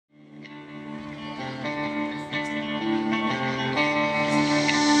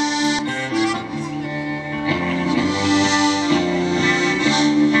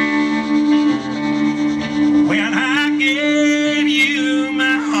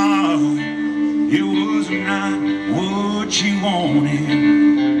got what you wanted,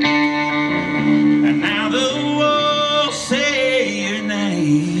 and now the walls say your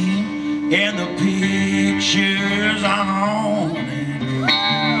name and the pictures on it.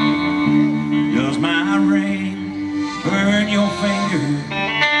 Does my ring burn your finger?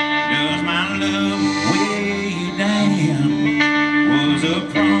 Does my love weigh you down? Was a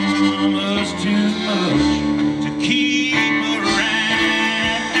promise too much to keep around?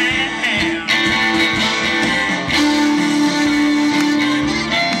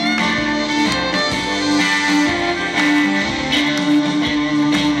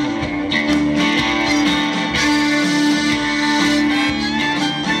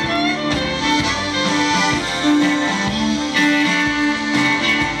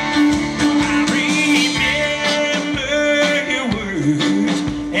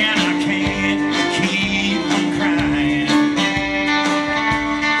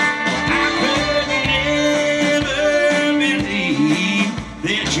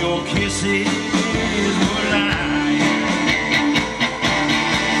 Your kisses were lying.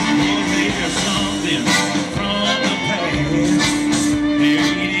 Was there something from the past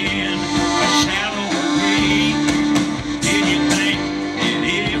buried in a shallow grave? Did you think that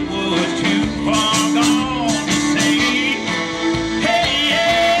it was too far gone to say, hey,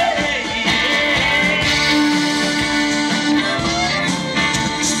 yeah,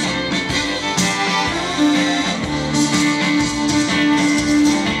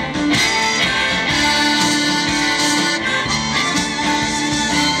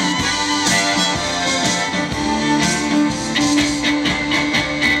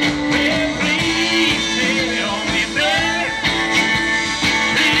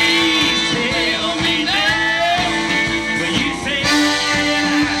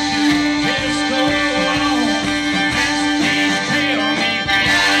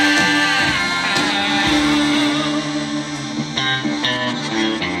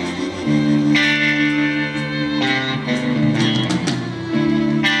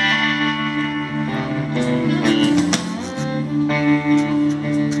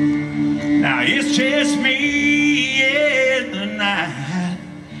 now it's just me in the night,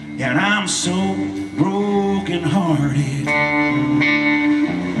 and I'm so broken hearted.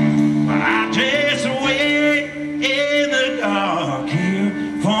 But I just wait in the dark here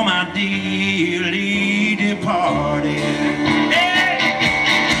for my dear